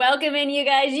Welcome in, you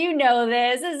guys. You know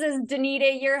this. This is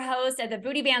Danita, your host at the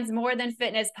Booty Bands More Than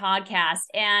Fitness podcast.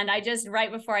 And I just, right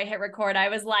before I hit record, I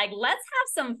was like, let's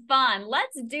have some fun.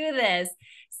 Let's do this.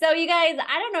 So, you guys,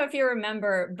 I don't know if you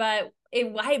remember, but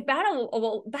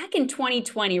back in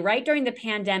 2020, right during the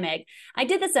pandemic, I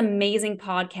did this amazing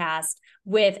podcast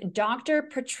with Dr.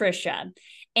 Patricia.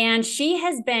 And she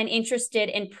has been interested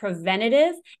in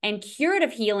preventative and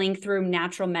curative healing through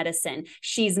natural medicine.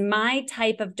 She's my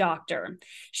type of doctor.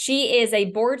 She is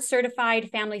a board certified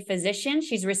family physician.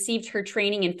 She's received her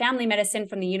training in family medicine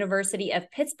from the University of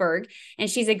Pittsburgh, and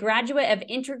she's a graduate of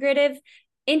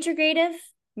integrative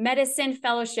medicine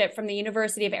fellowship from the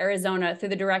University of Arizona through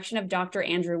the direction of Dr.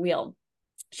 Andrew Weil.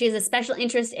 She has a special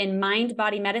interest in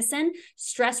mind-body medicine,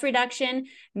 stress reduction,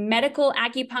 medical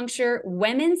acupuncture,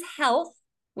 women's health,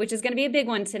 which is going to be a big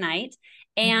one tonight,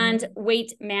 and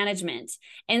weight management.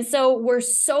 And so we're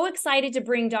so excited to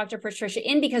bring Dr. Patricia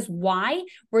in because why?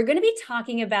 We're going to be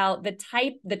talking about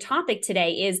the topic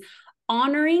today is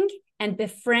honoring and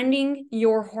befriending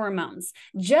your hormones.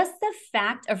 Just the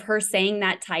fact of her saying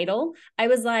that title, I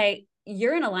was like,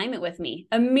 you're in alignment with me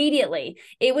immediately.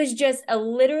 It was just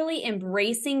literally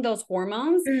embracing those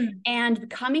hormones and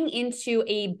coming into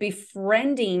a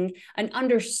befriending, an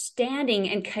understanding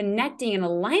and connecting an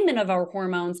alignment of our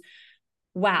hormones.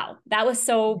 Wow, that was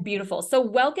so beautiful. So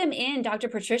welcome in Dr.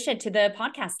 Patricia to the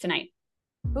podcast tonight.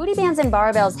 Booty Bands and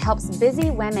Barbells helps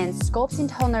busy women sculpt and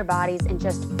tone their bodies in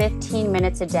just 15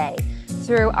 minutes a day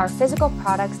through our physical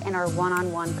products and our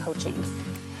one-on-one coaching.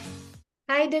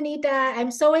 Hi, Donita. I'm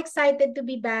so excited to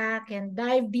be back and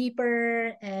dive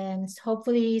deeper and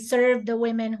hopefully serve the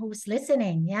women who's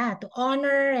listening. Yeah, to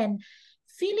honor and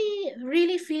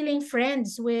really feeling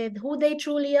friends with who they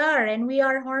truly are. And we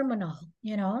are hormonal,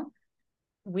 you know?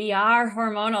 We are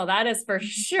hormonal. That is for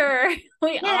sure.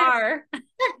 We Yes. are.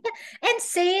 And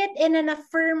say it in an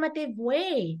affirmative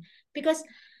way because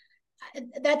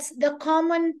that's the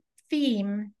common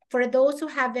theme for those who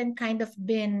haven't kind of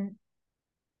been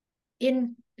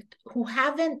who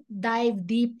haven't dived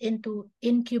deep into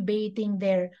incubating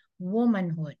their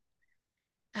womanhood.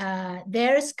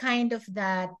 There's kind of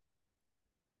that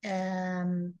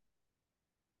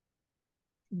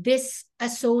this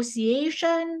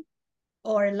association,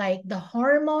 or like the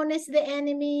hormone is the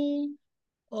enemy,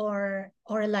 or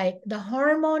like the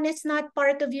hormone is not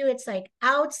part of you, it's like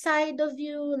outside of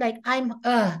you, like I'm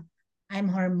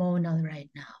hormonal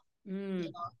right now. You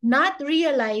know, not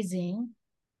realizing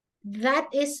that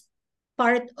is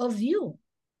part of you.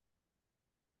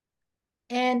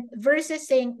 And versus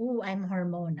saying, oh, I'm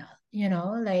hormonal, you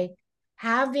know, like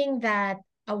having that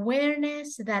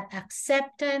awareness, that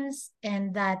acceptance,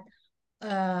 and that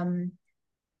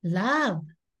love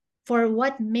for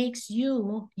what makes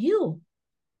you you.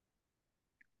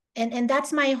 And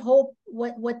that's my hope.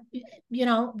 What you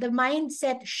know, the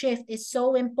mindset shift is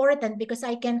so important because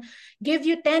I can give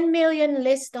you 10 million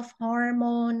list of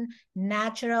hormone,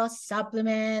 natural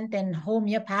supplement, and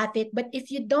homeopathic, but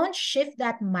if you don't shift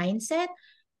that mindset,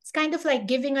 it's kind of like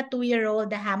giving a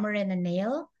 2-year-old a hammer and a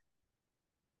nail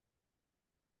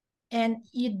and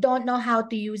you don't know how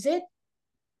to use it,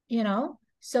 you know.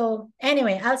 So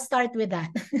anyway, I'll start with that.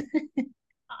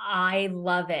 I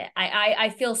love it. I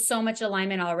feel so much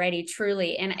alignment already,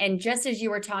 truly. And just as you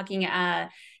were talking,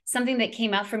 something that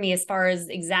came up for me as far as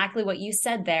exactly what you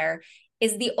said there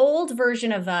is the old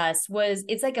version of us was,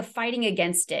 it's like a fighting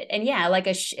against it. And yeah, like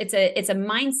it's a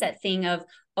mindset thing of,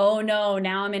 oh no,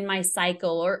 now I'm in my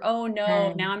cycle, or oh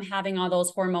no, now I'm having all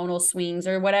those hormonal swings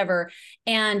or whatever.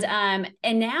 And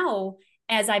now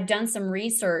as I've done some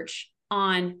research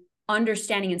on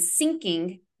understanding and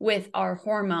syncing with our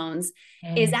hormones,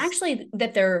 is actually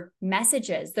that they're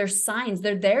messages, they're signs,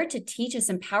 they're there to teach us,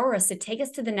 empower us, to take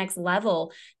us to the next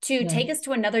level, to take us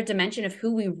to another dimension of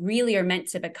who we really are meant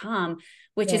to become,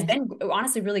 which has been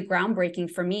honestly really groundbreaking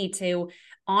for me to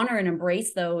honor and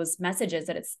embrace those messages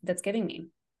that's giving me.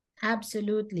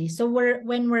 Absolutely. So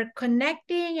when we're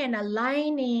connecting and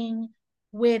aligning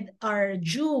with our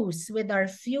juice, with our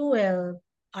fuel,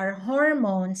 our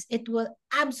hormones, it will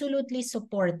absolutely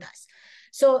support us.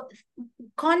 So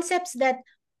concepts that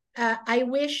I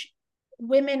wish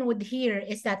women would hear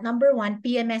is that number one,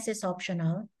 PMS is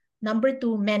optional. Number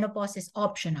two, menopause is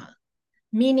optional,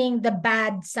 meaning the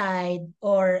bad side,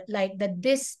 or like the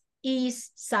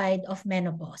dis-ease side of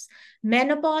menopause.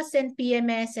 Menopause and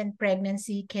PMS and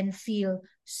pregnancy can feel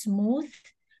smooth,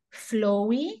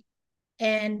 flowy,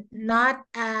 and not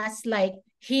as like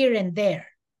here and there.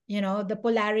 You know, the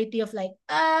polarity of like,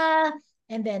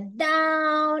 and then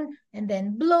down, and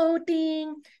then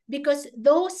bloating, because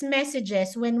those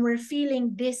messages, when we're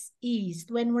feeling diseased,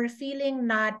 when we're feeling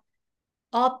not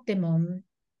optimum,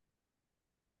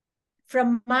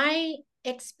 from my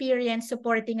experience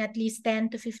supporting at least 10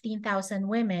 to 15,000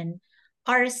 women,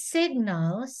 are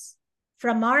signals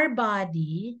from our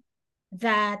body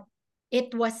that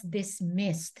it was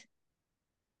dismissed.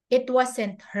 It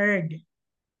wasn't heard.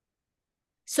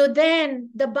 So then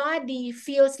the body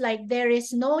feels like there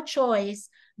is no choice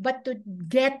but to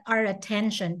get our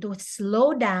attention, to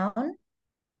slow down,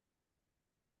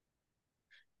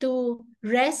 to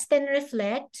rest and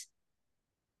reflect,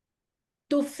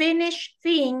 to finish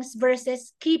things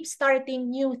versus keep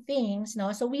starting new things.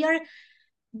 No? So we are,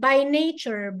 by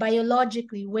nature,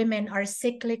 biologically, women are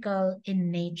cyclical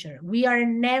in nature. We are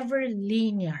never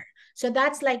linear. So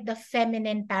that's like the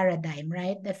feminine paradigm,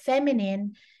 right? The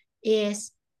feminine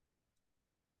is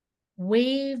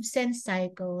waves and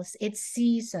cycles, it's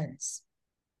seasons.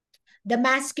 The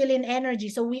masculine energy,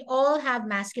 so we all have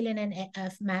masculine and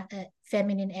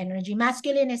feminine energy.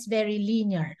 Masculine is very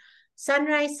linear.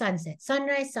 Sunrise, sunset,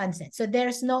 sunrise, sunset. So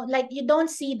there's no, like, you don't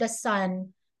see the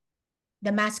sun,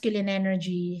 the masculine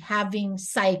energy, having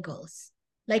cycles.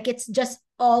 Like, it's just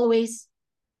always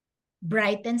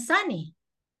bright and sunny.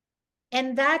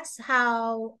 And that's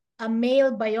how a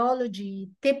male biology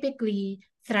typically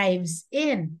thrives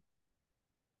in.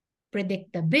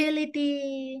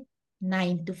 Predictability,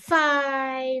 9 to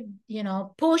 5,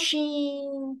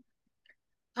 pushing.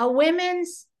 A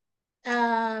women's,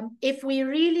 if we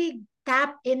really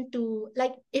tap into,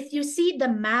 like, if you see the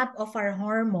map of our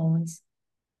hormones,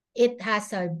 it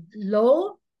has a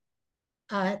low,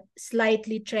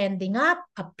 slightly trending up,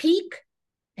 a peak,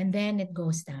 and then it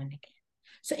goes down again.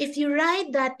 So if you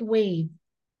ride that wave,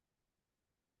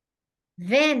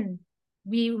 then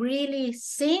we really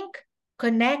sync,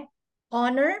 connect,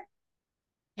 honor,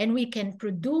 and we can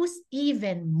produce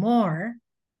even more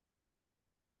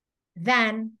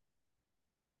than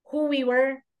who we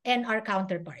were and our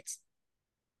counterparts.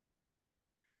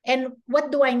 And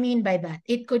what do I mean by that?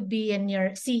 It could be in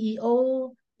your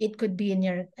CEO, it could be in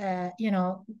your,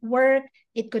 work.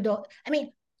 It could,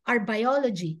 our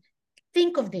biology.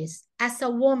 Think of this, as a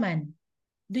woman,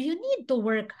 do you need to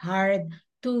work hard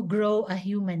to grow a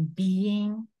human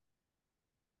being?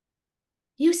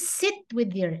 You sit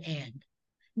with your egg.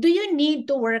 Do you need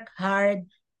to work hard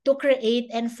to create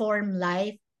and form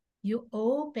life? You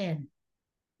open.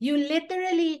 You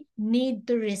literally need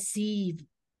to receive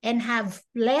and have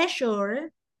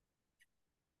pleasure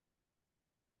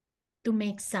to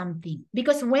make something.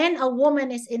 Because when a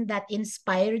woman is in that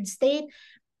inspired state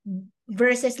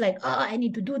versus like, oh, I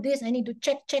need to do this, I need to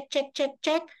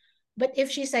check. But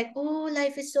if she's like, oh,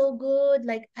 life is so good,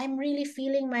 like, I'm really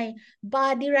feeling my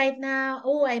body right now.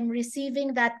 Oh, I'm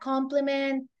receiving that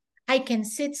compliment. I can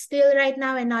sit still right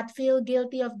now and not feel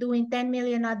guilty of doing 10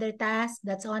 million other tasks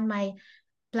that's on my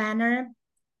planner.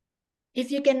 If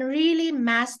you can really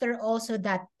master also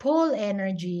that pull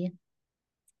energy,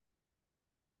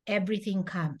 everything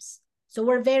comes. So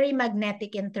we're very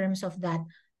magnetic in terms of that.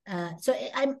 So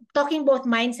I'm talking both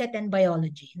mindset and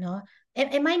biology, no?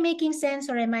 Am I making sense,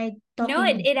 or am I talking? No,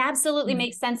 it absolutely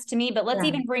makes sense to me, but let's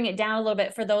even bring it down a little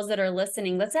bit for those that are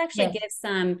listening. Let's actually give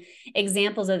some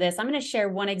examples of this. I'm going to share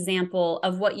one example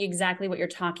of exactly what you're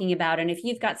talking about. And if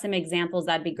you've got some examples,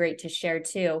 that'd be great to share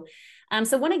too.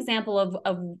 So one example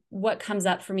of what comes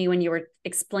up for me when you were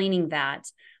explaining that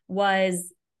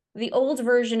was the old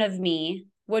version of me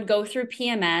would go through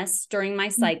PMS during my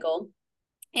cycle.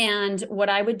 And what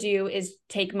I would do is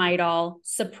take Midol,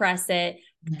 suppress it,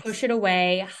 push it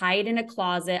away, hide in a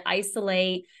closet,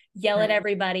 isolate, yell at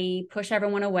everybody, push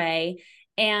everyone away.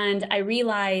 And I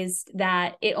realized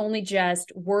that it only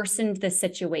just worsened the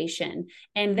situation.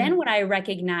 And then what I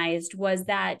recognized was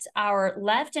that our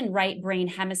left and right brain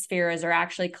hemispheres are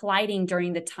actually colliding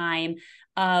during the time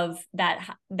of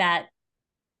that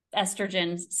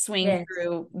estrogen swing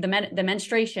through the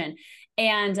menstruation.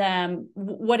 And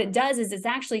what it does is it's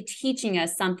actually teaching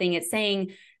us something. It's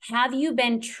saying, have you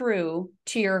been true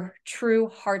to your true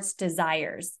heart's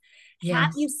desires?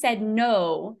 Have you said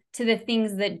no to the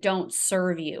things that don't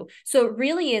serve you? So it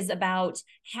really is about,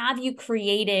 have you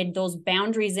created those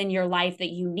boundaries in your life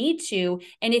that you need to?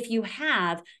 And if you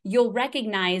have, you'll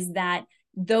recognize that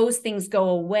those things go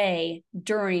away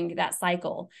during that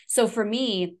cycle. So for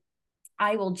me,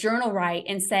 I will journal write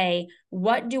and say,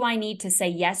 what do I need to say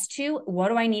yes to? What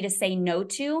do I need to say no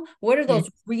to? What are those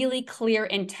really clear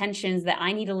intentions that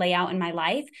I need to lay out in my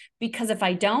life? Because if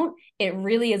I don't, it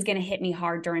really is going to hit me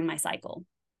hard during my cycle.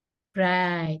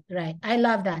 Right. I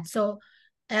love that. So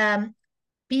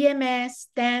PMS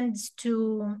tends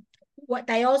to, what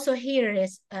I also hear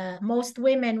is most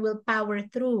women will power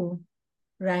through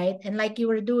right? And like you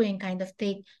were doing, kind of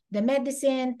take the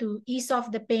medicine to ease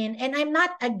off the pain. And I'm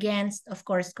not against, of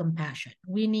course, compassion.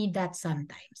 We need that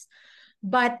sometimes.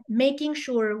 But making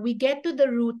sure we get to the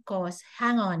root cause.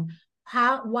 Hang on.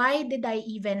 Why did I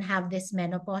even have this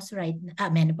menopause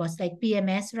menopause, like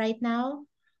PMS right now?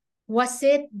 Was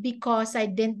it because I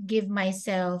didn't give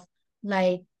myself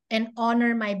like and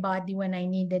honor my body when I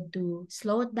needed to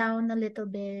slow it down a little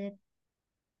bit?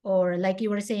 Or like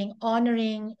you were saying,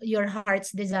 honoring your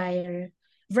heart's desire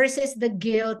versus the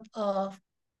guilt of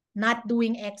not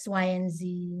doing X, Y, and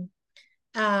Z.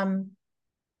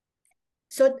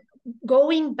 So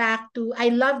going back to, I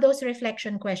love those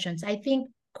reflection questions. I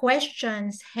think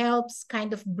questions helps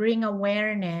kind of bring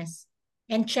awareness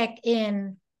and check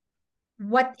in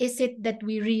what is it that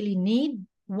we really need,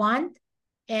 want,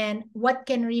 and what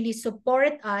can really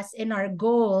support us in our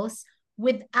goals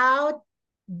without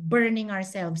burning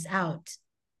ourselves out,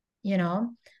 you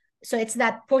know? So it's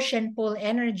that push and pull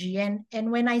energy. And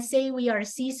when I say we are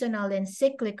seasonal and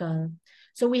cyclical,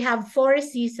 so we have 4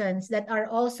 seasons that are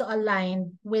also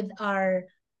aligned with our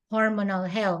hormonal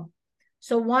health.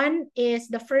 So one is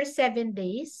the first 7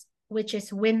 days, which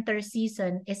is winter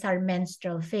season, is our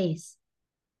menstrual phase.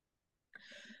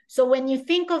 So when you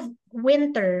think of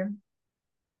winter,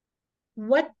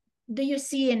 what do you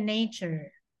see in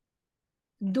nature?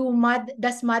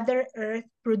 Does Mother Earth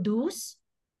produce?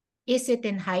 Is it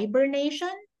in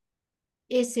hibernation?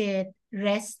 Is it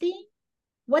resting?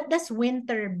 What does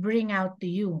winter bring out to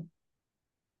you?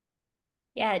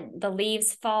 Yeah, the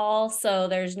leaves fall, so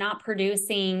there's not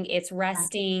producing, it's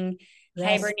resting,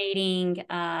 hibernating,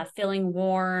 feeling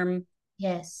warm.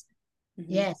 Yes.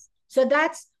 Yes. So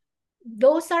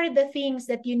those are the things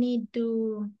that you need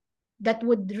that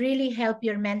would really help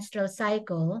your menstrual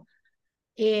cycle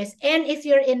and if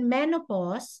you're in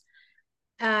menopause,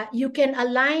 you can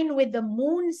align with the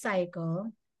moon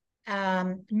cycle.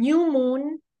 New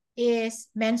moon is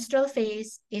menstrual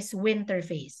phase, is winter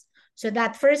phase. So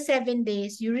that first 7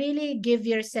 days, you really give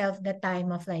yourself the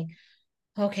time of like,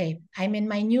 okay, I'm in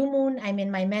my new moon, I'm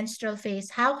in my menstrual phase.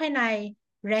 How can I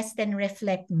rest and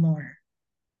reflect more?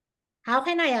 How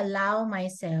can I allow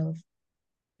myself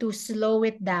to slow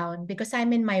it down because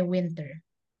I'm in my winter?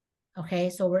 Okay,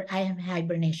 so I have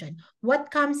hibernation.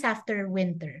 What comes after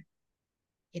winter?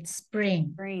 It's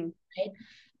spring. Spring. Right?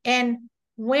 And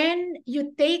when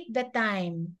you take the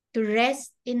time to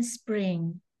rest in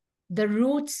spring, the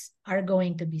roots are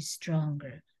going to be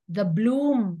stronger. The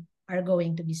bloom are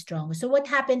going to be stronger. So what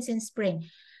happens in spring?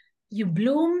 You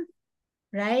bloom,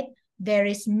 right? There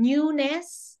is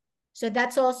newness. So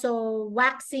that's also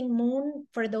waxing moon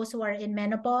for those who are in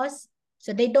menopause.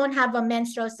 So they don't have a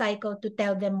menstrual cycle to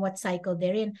tell them what cycle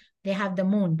they're in. They have the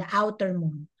moon, the outer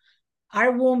moon.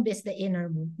 Our womb is the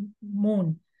inner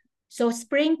moon. So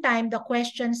springtime, the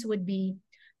questions would be,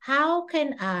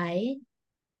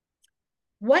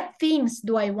 what things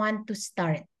do I want to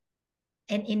start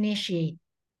and initiate?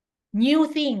 New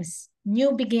things,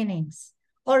 new beginnings,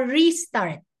 or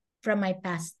restart from my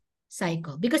past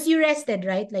cycle. Because you rested,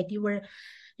 right? Like you were,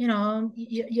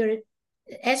 your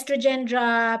estrogen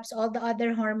drops, all the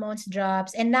other hormones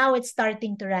drops, and now it's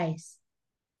starting to rise.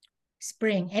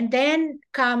 Spring. And then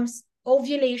comes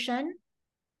ovulation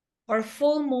or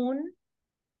full moon.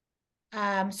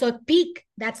 So peak,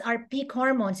 that's our peak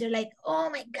hormones. You're like, oh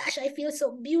my gosh, I feel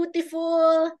so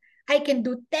beautiful. I can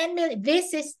do 10 million.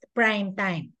 This is prime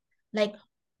time. Like,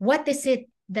 what is it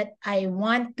that I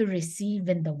want to receive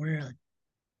in the world?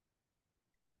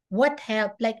 What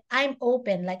help? Like, I'm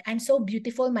open. Like, I'm so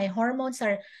beautiful. My hormones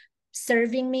are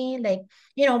serving me. Like,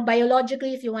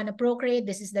 biologically, if you want to procreate,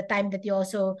 this is the time that you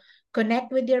also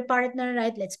connect with your partner,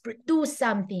 right? Let's produce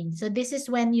something. So this is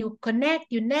when you connect,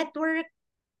 you network,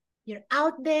 you're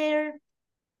out there.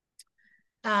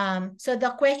 So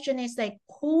the question is like,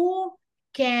 who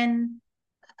can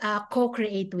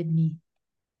co-create with me?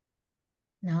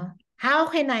 No? How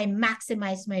can I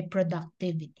maximize my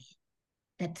productivity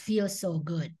that feels so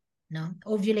good? No?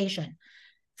 Ovulation,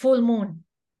 full moon.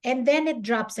 And then it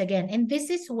drops again. And this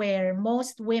is where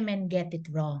most women get it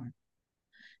wrong.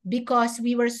 Because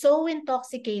we were so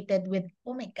intoxicated with,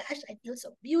 oh my gosh, I feel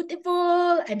so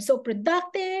beautiful. I'm so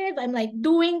productive. I'm like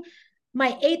doing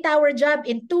my 8-hour job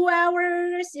in 2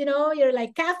 hours. You're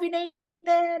like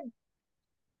caffeinated.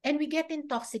 And we get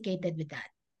intoxicated with that.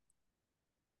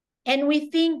 And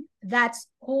we think that's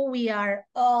who we are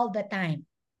all the time.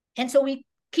 And so we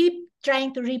keep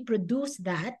trying to reproduce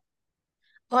that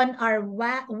on our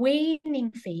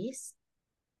waning phase.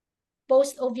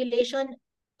 Post-ovulation,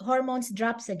 hormones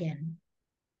drops again.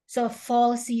 So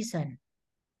fall season.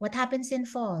 What happens in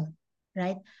fall,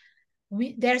 right?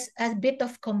 there's a bit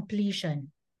of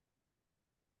completion.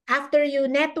 After you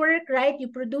network, right, you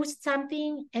produced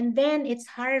something, and then it's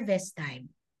harvest time.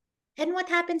 And what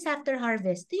happens after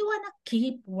harvest? Do you want to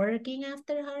keep working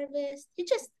after harvest? You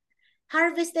just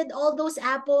harvested all those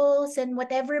apples and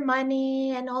whatever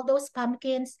money and all those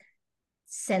pumpkins.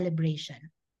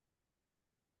 Celebration.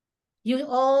 You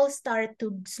all start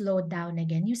to slow down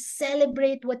again. You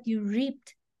celebrate what you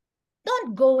reaped.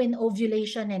 Don't go in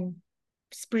ovulation and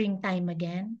springtime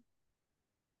again.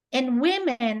 And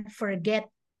women forget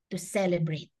to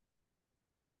celebrate.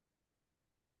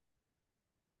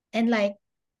 And like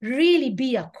really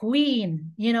be a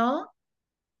queen, you know?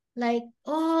 Like,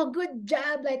 oh, good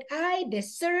job. Like, I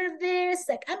deserve this.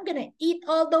 Like, I'm going to eat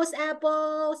all those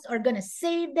apples or going to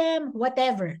save them,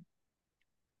 whatever.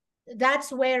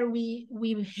 That's where we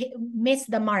miss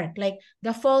the mark, like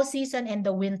the fall season and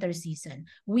the winter season.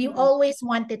 We always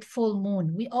wanted full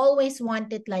moon. We always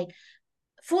wanted like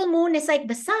full moon is like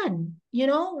the sun, you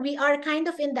know? We are kind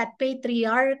of in that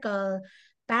patriarchal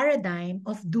paradigm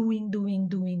of doing.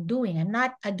 I'm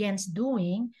not against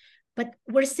doing, but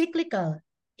we're cyclical.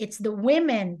 It's the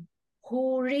women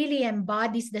who really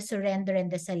embodies the surrender and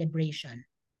the celebration.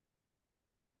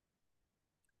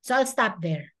 So I'll stop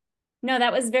there. No,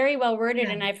 that was very well worded.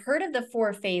 Yeah. And I've heard of the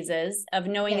 4 phases of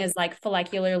knowing is like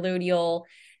follicular, luteal,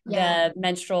 the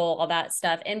menstrual, all that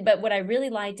stuff. But what I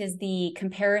really liked is the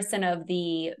comparison of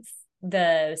the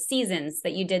seasons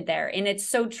that you did there. And it's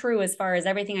so true as far as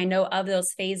everything I know of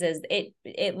those phases.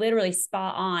 It literally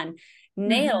spot on,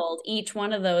 nailed each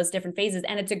one of those different phases.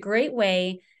 And it's a great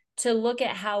way to look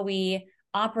at how we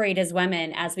operate as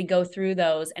women as we go through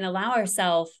those and allow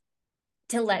ourselves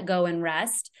to let go and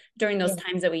rest during those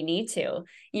times that we need to.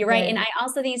 You're right. And I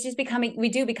also think it's just we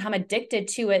do become addicted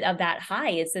to it, of that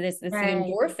high. It's the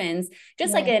endorphins,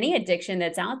 just like any addiction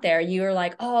that's out there. You're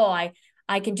like, oh,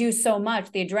 I can do so much.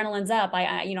 The adrenaline's up.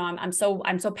 I'm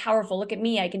so powerful. Look at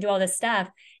me. I can do all this stuff.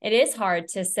 It is hard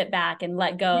to sit back and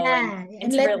let go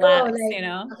and to let relax, go,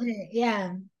 like,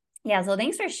 Yeah. So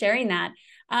thanks for sharing that.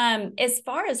 As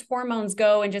far as hormones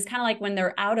go and just kind of like when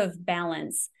they're out of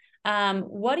balance,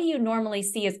 what do you normally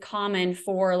see as common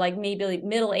for like maybe like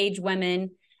middle-aged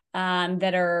women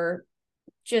that are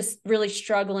just really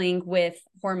struggling with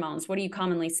hormones? What do you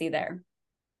commonly see there?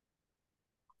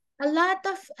 A lot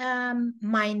of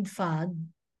mind fog,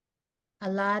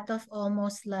 a lot of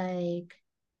almost like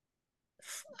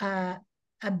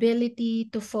ability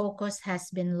to focus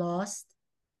has been lost,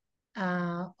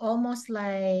 almost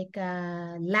like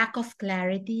lack of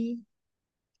clarity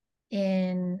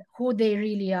in who they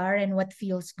really are and what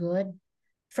feels good.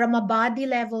 From a body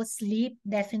level, sleep,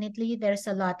 definitely there's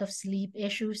a lot of sleep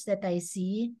issues that I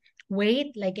see.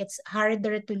 Weight, like it's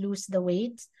harder to lose the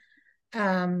weight,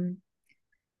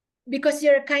 because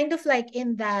you're kind of like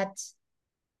in that,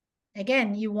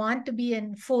 again, you want to be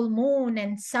in full moon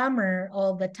and summer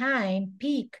all the time,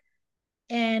 peak.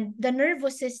 And the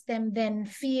nervous system then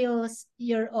feels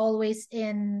you're always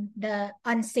in the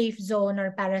unsafe zone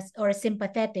or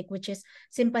sympathetic, which is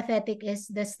sympathetic is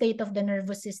the state of the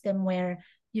nervous system where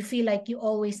you feel like you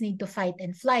always need to fight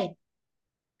and flight.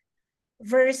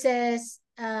 Versus,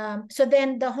 so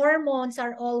then the hormones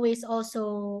are always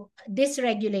also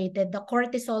dysregulated. The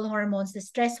cortisol hormones, the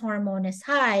stress hormone is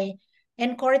high,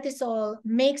 and cortisol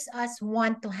makes us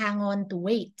want to hang on to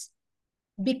weight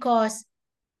because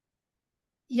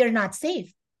you're not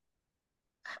safe.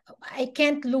 I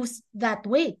can't lose that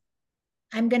weight.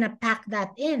 I'm going to pack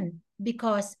that in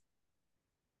because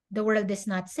the world is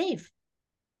not safe.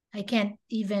 I can't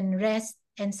even rest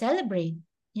and celebrate,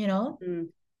 you know?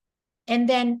 And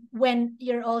then when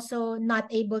you're also not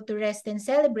able to rest and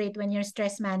celebrate, when your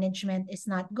stress management is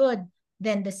not good,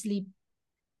 then the sleep,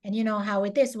 and you know how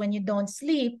it is when you don't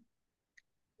sleep,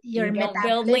 you don't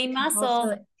build lean muscle.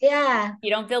 Also,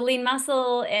 you don't build lean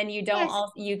muscle, and you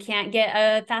don't you can't get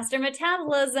a faster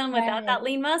metabolism without that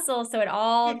lean muscle. So it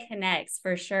all connects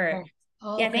for sure.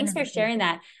 Thanks for sharing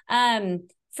that.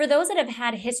 For those that have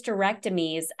had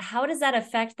hysterectomies, how does that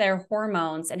affect their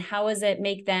hormones, and how does it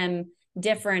make them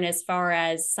different as far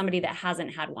as somebody that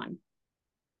hasn't had one?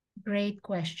 Great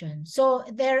question. So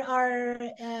there are,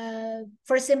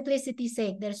 for simplicity's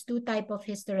sake, there's 2 types of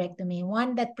hysterectomy.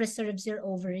 One that preserves your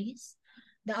ovaries,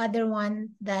 the other one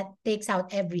that takes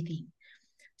out everything.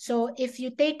 So if you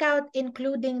take out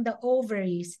including the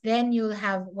ovaries, then you'll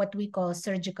have what we call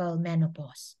surgical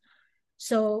menopause.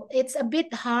 So it's a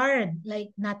bit hard, like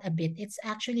not a bit, it's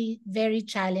actually very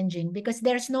challenging because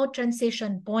there's no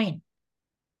transition point.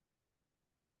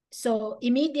 So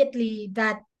immediately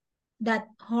that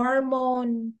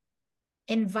hormone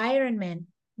environment,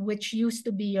 which used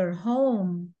to be your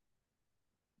home,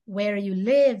 where you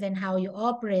live and how you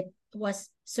operate was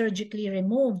surgically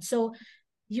removed. So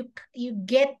you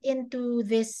get into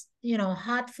this,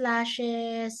 hot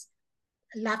flashes,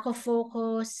 lack of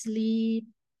focus, sleep.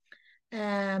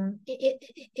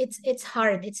 It's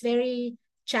hard. It's very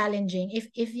challenging.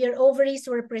 If your ovaries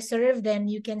were preserved, then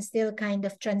you can still kind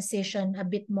of transition a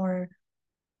bit more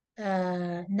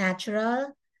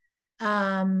natural.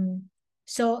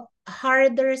 So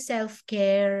harder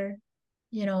self-care,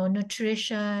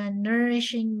 nutrition,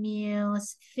 nourishing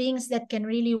meals, things that can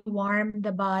really warm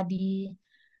the body.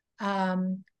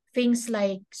 Things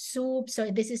like soup.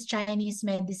 So this is Chinese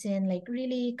medicine, like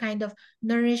really kind of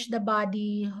nourish the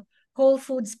body. Whole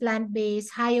foods,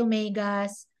 plant-based, high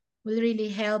omegas will really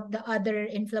help the other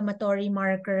inflammatory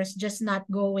markers just not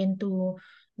go into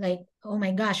like, oh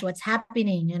my gosh, what's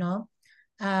happening, and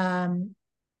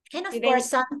of course,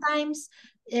 sometimes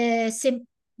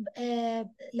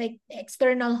like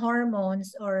external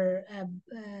hormones or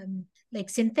like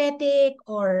synthetic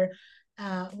or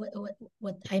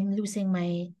what I'm losing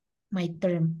my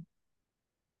term.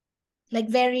 Like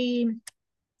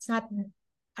it's not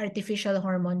artificial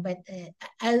hormone, but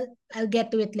I'll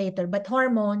get to it later. But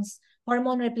hormone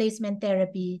replacement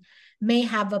therapy may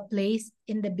have a place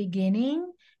in the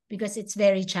beginning because it's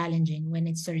very challenging when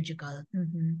it's surgical.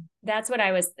 Mm-hmm. That's what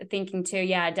I was thinking too.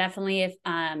 Yeah, definitely.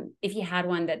 If you had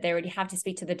one, that they would have to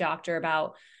speak to the doctor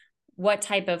about what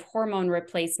type of hormone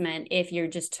replacement if you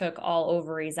just took all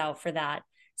ovaries out for that.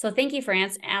 So thank you for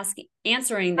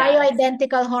answering that.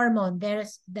 Bioidentical hormone.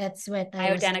 That's what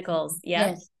I was Bioidenticals.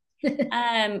 Yep. Yes.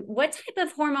 What type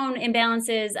of hormone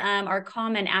imbalances are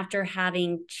common after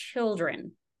having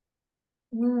children?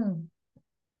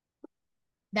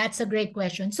 That's a great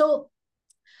question. So,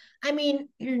 I mean,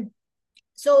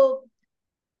 so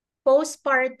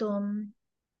postpartum,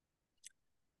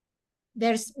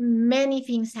 there's many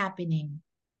things happening.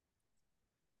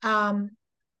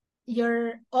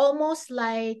 You're almost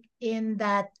like in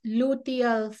that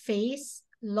luteal phase,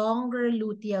 longer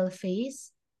luteal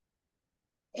phase,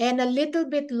 and a little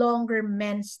bit longer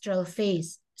menstrual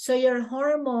phase. So your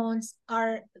hormones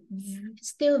are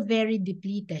still very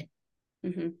depleted.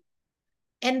 Mm-hmm.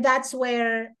 And that's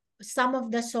where some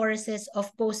of the sources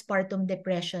of postpartum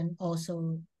depression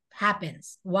also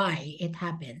happens. Why it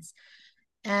happens?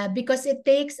 Because it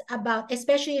takes about,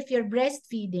 especially if you're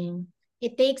breastfeeding,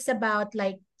 it takes about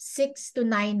like 6 to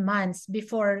 9 months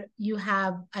before you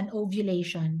have an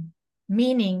ovulation,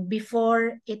 meaning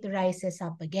before it rises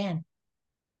up again.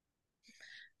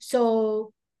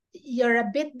 So you're a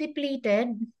bit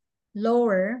depleted,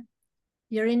 lower,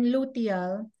 you're in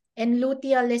luteal, and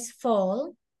luteal is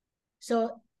fall.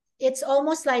 So it's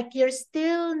almost like you're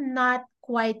still not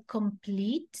quite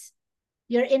complete.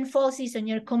 You're in fall season,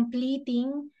 you're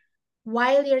completing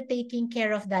while you're taking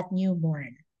care of that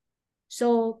newborn.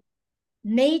 So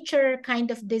nature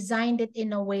kind of designed it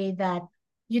in a way that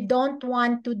you don't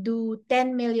want to do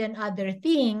 10 million other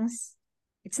things.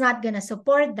 It's not going to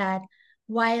support that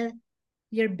while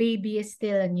your baby is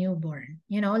still a newborn.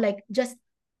 Like just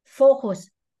focus,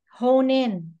 hone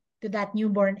in to that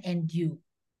newborn and you.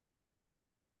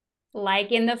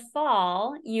 Like in the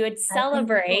fall, you would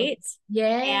celebrate,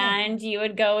 and you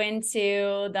would go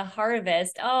into the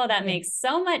harvest. Oh, that makes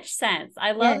so much sense.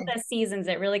 I love the seasons.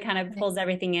 It really kind of pulls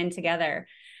everything in together.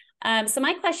 So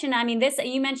my question, I mean, this,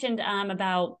 you mentioned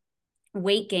about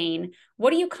weight gain. What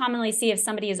do you commonly see if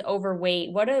somebody is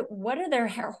overweight? What are their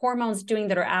hormones doing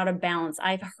that are out of balance?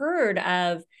 I've heard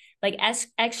of like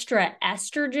extra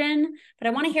estrogen, but I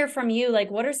want to hear from you.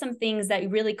 Like, what are some things that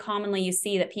really commonly you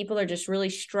see that people are just really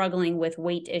struggling with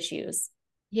weight issues?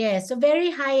 Yeah, so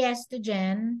very high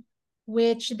estrogen,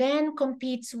 which then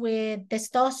competes with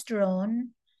testosterone.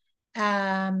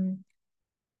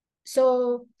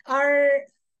 So our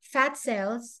fat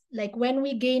cells, like when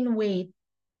we gain weight,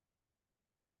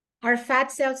 our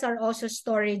fat cells are also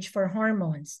storage for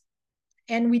hormones.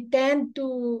 And we tend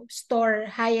to store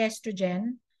high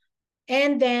estrogen.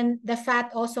 And then the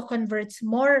fat also converts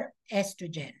more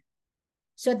estrogen.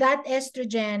 So that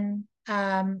estrogen,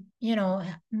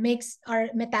 makes our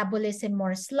metabolism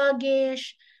more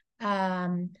sluggish,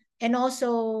 and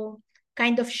also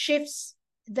kind of shifts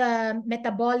the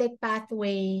metabolic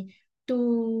pathway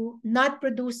to not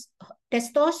produce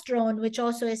testosterone, which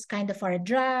also is kind of our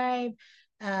drive,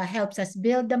 helps us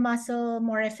build the muscle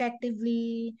more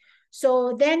effectively.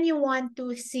 So then you want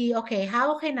to see, okay,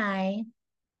 how can I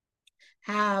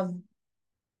have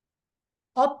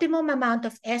optimum amount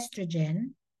of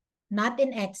estrogen, not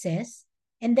in excess,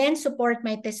 and then support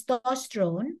my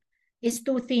testosterone is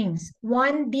two things.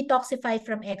 One, detoxify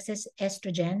from excess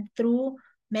estrogen through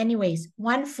many ways.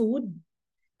 One, food,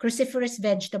 cruciferous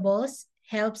vegetables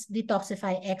helps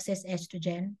detoxify excess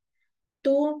estrogen.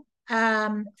 2,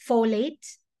 folate.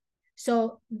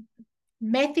 So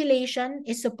methylation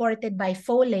is supported by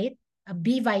folate, a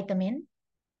B vitamin.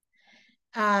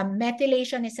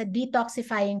 Methylation is a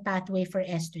detoxifying pathway for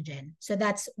estrogen. So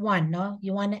that's one, no?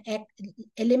 You want to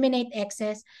eliminate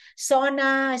excess.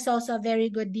 Sauna is also a very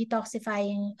good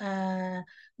detoxifying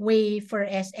way for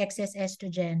excess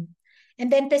estrogen.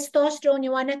 And then testosterone,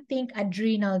 you want to think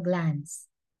adrenal glands.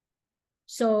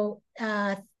 So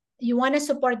you want to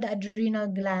support the adrenal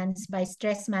glands by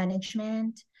stress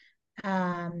management,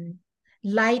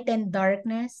 light and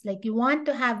darkness. Like you want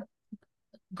to have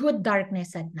good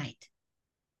darkness at night.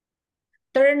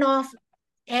 Turn off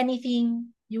anything.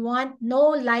 You want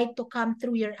no light to come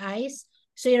through your eyes.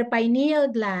 So your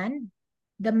pineal gland,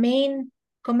 the main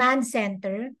command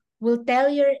center, will tell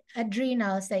your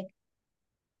adrenals like,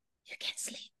 you can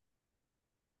sleep.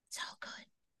 It's all good.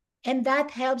 And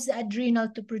that helps the adrenal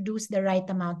to produce the right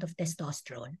amount of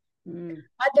testosterone.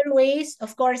 Other ways,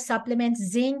 of course, supplements,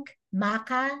 zinc,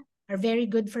 maca are very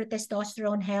good for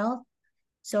testosterone health.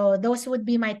 So those would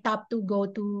be my top 2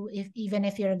 go-to even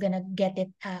if you're going to get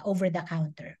it over the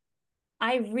counter.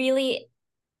 I really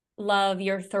love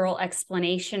your thorough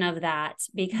explanation of that,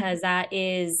 because that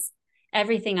is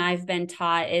everything I've been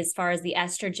taught as far as the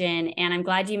estrogen. And I'm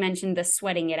glad you mentioned the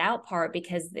sweating it out part,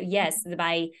 because yes,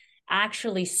 by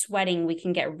actually sweating, we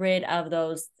can get rid of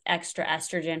those extra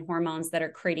estrogen hormones that are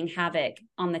creating havoc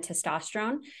on the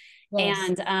testosterone.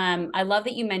 Yes. And I love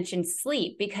that you mentioned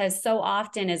sleep, because so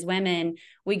often as women,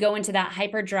 we go into that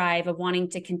hyperdrive of wanting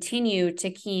to continue to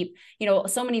keep,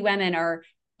 so many women are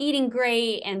eating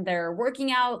great and they're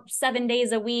working out 7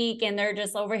 days a week and they're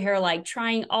just over here like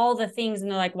trying all the things. And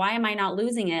they're like, why am I not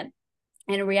losing it?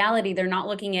 And in reality, they're not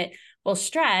looking at, well,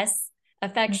 stress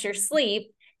affects your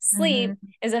sleep. Sleep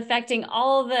is affecting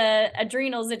all the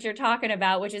adrenals that you're talking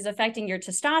about, which is affecting your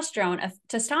testosterone.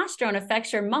 Testosterone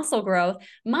affects your muscle growth.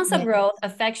 Muscle growth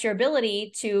affects your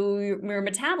ability to your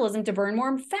metabolism to burn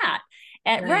more fat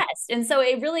at rest. And so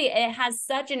it has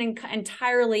such an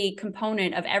entirely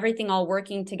component of everything all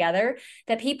working together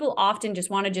that people often just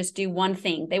want to just do one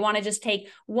thing. They want to just take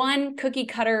one cookie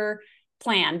cutter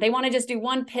plan. They want to just do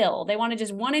one pill. They want to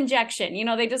just one injection.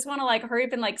 They just want to like hurry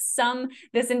up and like sum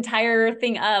this entire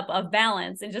thing up of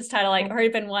balance and just try to like hurry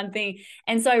up in one thing.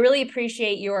 And so I really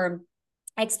appreciate your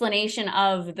explanation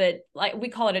of the, like we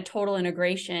call it a total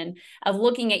integration of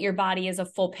looking at your body as a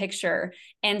full picture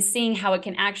and seeing how it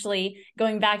can actually,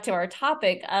 going back to our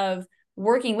topic of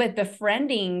working with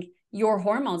befriending your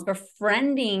hormones,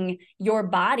 befriending your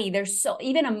body. There's so,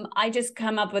 even I just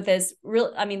come up with this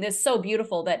this is so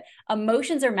beautiful that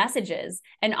emotions are messages,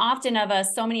 and often of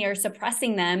us, so many are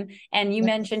suppressing them. And you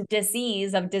mentioned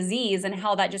disease and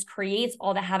how that just creates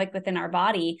all the havoc within our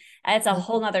body. It's a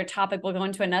whole nother topic we'll go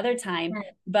into another time,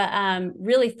 but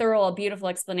really thorough, a beautiful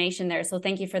explanation there. So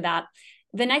thank you for that.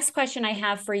 The next question I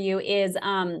have for you is,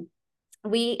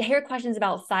 we hear questions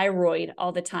about thyroid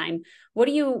all the time. What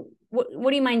do you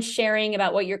mind sharing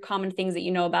about what your common things that you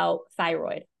know about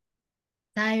thyroid?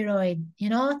 Thyroid,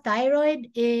 thyroid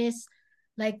is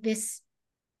like this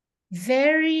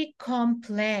very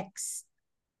complex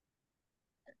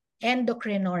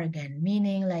endocrine organ,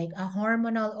 meaning like a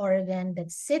hormonal organ that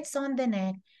sits on the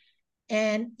neck.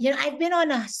 And, I've been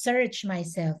on a search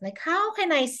myself, like how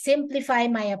can I simplify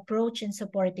my approach in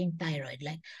supporting thyroid?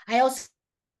 Like I also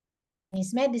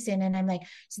medicine, and I'm like,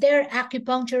 is there an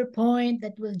acupuncture point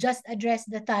that will just address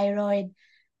the thyroid?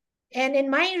 And in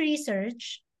my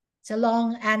research, it's a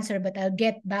long answer, but I'll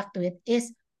get back to it,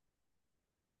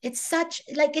 it's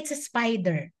a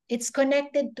spider. It's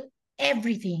connected to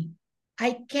everything.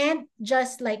 I can't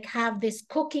just like have this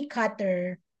cookie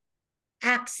cutter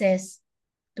access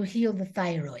to heal the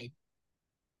thyroid.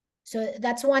 So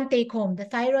that's one take home. The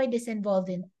thyroid is involved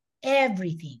in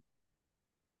everything.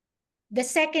 The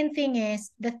second thing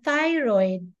is the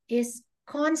thyroid is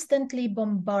constantly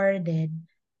bombarded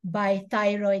by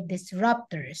thyroid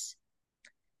disruptors.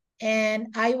 And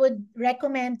I would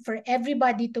recommend for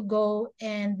everybody to go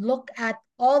and look at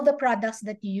all the products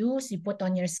that you use, you put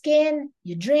on your skin,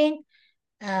 you drink,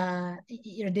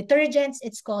 your detergents.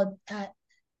 It's called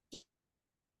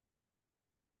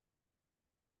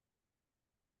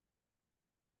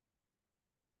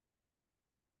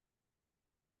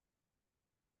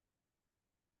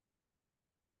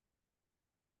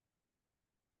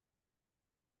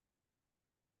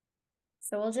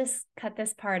So we'll just cut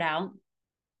this part out.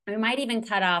 We might even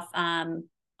cut off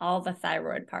all the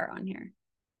thyroid part on here.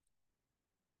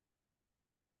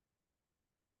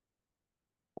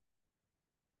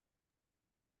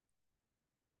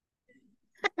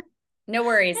 No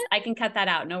worries. I can cut that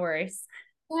out. No worries.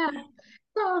 Yeah.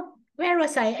 So where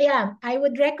was I? Yeah, I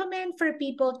would recommend for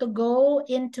people to go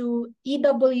into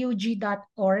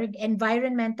ewg.org,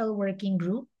 Environmental Working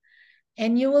Group,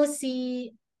 and you will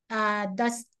see,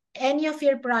 does any of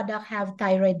your product have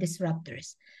thyroid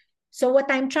disruptors? So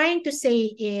what I'm trying to say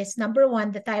is, number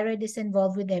one, the thyroid is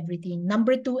involved with everything.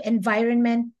 Number two,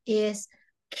 environment is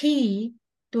key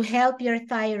to help your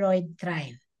thyroid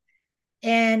thrive.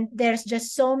 And there's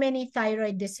just so many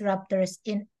thyroid disruptors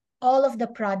in all of the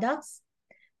products.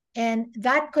 And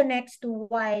that connects to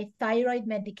why thyroid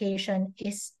medication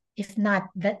is, if not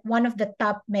that, one of the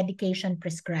top medication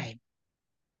prescribed.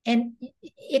 And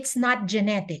it's not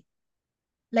genetic.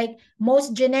 Like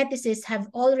most geneticists have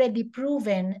already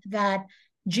proven that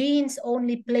genes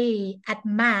only play at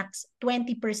max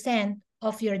 20%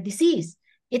 of your disease.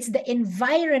 It's the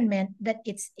environment that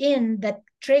it's in that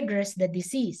triggers the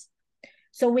disease.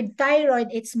 So with thyroid,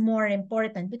 it's more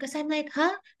important because I'm like,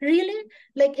 huh? Really?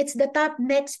 Like it's the top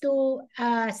next to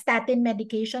statin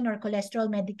medication or cholesterol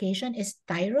medication is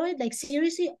thyroid? Like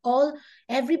seriously,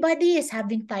 everybody is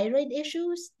having thyroid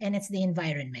issues and it's the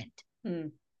environment.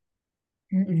 Okay.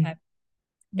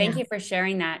 Thank Yeah. you for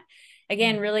sharing that.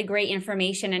 Again, really great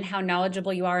information and how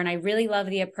knowledgeable you are. And I really love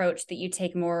the approach that you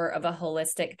take more of a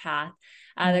holistic path.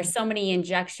 There's so many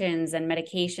injections and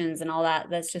medications and all that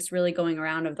that's just really going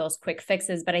around of those quick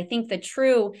fixes. But I think the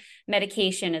true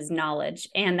medication is knowledge.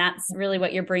 And that's really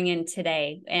what you're bringing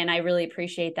today. And I really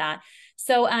appreciate that.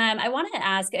 So I wanted to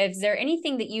ask, is there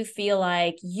anything that you feel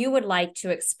like you would like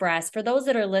to express for those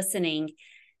that are listening?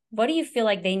 What do you feel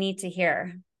like they need to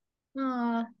hear?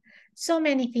 So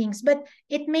many things, but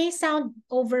it may sound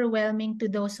overwhelming to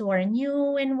those who are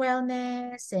new in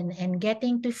wellness and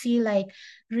getting to feel like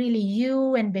really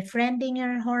you and befriending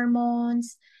your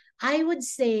hormones. I would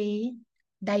say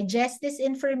digest this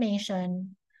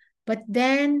information, but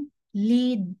then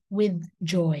lead with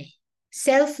joy.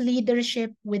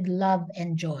 Self-leadership with love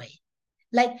and joy.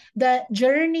 Like the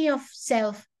journey of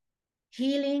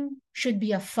self-healing should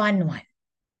be a fun one.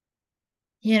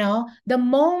 You know, the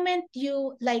moment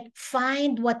you like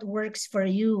find what works for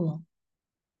you,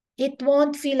 it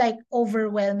won't feel like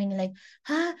overwhelming, like,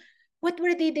 huh, what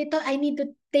were they thought I need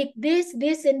to take this,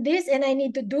 and this, and I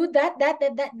need to do that.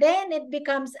 Then it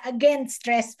becomes again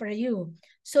stress for you.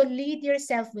 So lead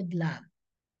yourself with love.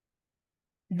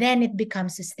 Then it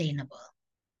becomes sustainable.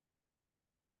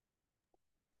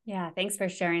 Yeah, thanks for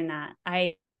sharing that.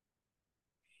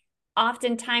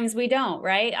 Oftentimes we don't,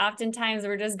 right? Oftentimes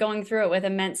we're just going through it with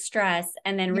immense stress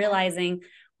and then realizing,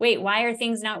 wait, why are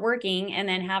things not working? And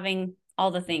then having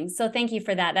all the things. So thank you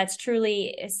for that. That's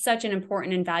truly such an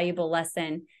important and valuable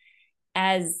lesson,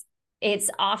 as it's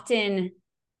often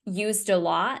used a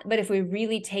lot. But if we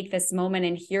really take this moment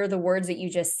and hear the words that you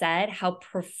just said, how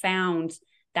profound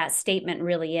that statement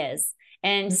really is.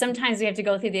 And sometimes we have to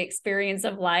go through the experience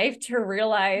of life to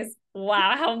realize,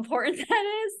 wow, how important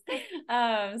that is.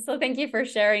 So thank you for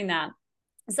sharing that.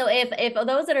 So if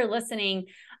those that are listening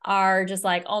are just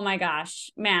like, oh my gosh,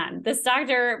 man, this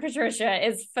Dr. Patricia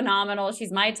is phenomenal.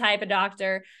 She's my type of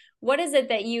doctor. What is it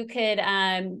that you could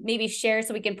maybe share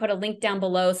so we can put a link down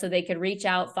below so they could reach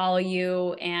out, follow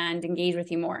you, and engage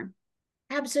with you more?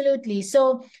 Absolutely.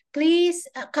 So please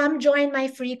come join my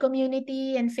free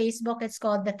community in Facebook. It's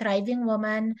called The Thriving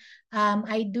Woman.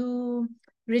 I do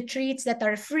retreats that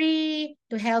are free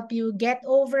to help you get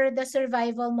over the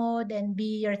survival mode and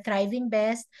be your thriving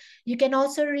best. You can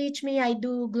also reach me. I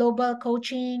do global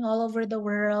coaching all over the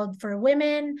world for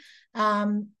women.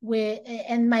 And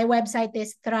my website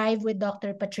is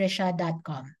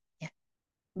thrivewithdrpatricia.com. Yeah.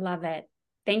 Love it.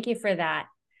 Thank you for that.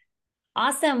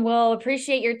 Awesome. Well,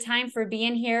 appreciate your time for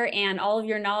being here and all of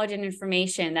your knowledge and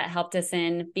information that helped us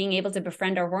in being able to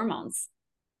befriend our hormones.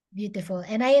 Beautiful.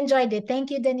 And I enjoyed it.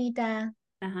 Thank you, Danita.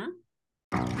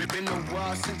 Ripping the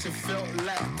wall since it felt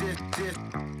like this.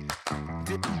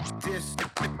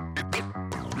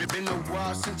 Ripping the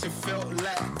wall since it felt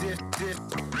like this. Ripping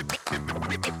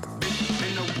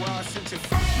the wall since it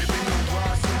felt like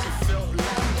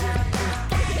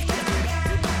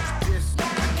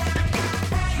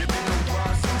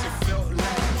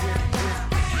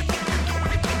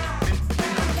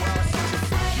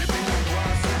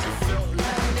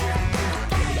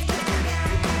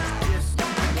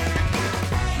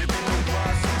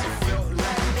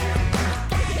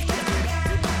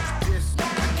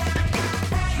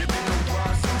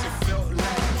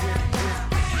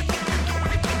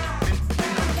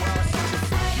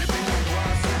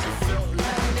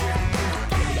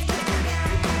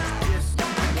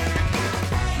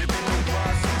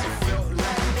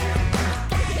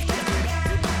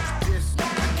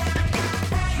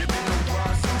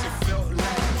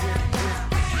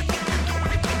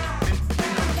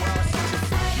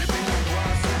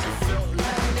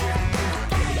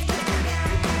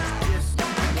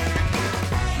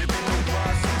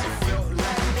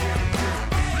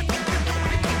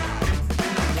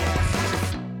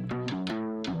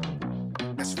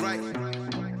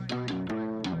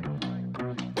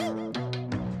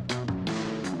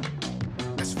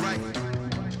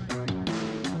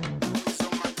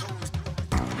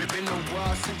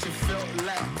while since you felt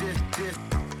like this.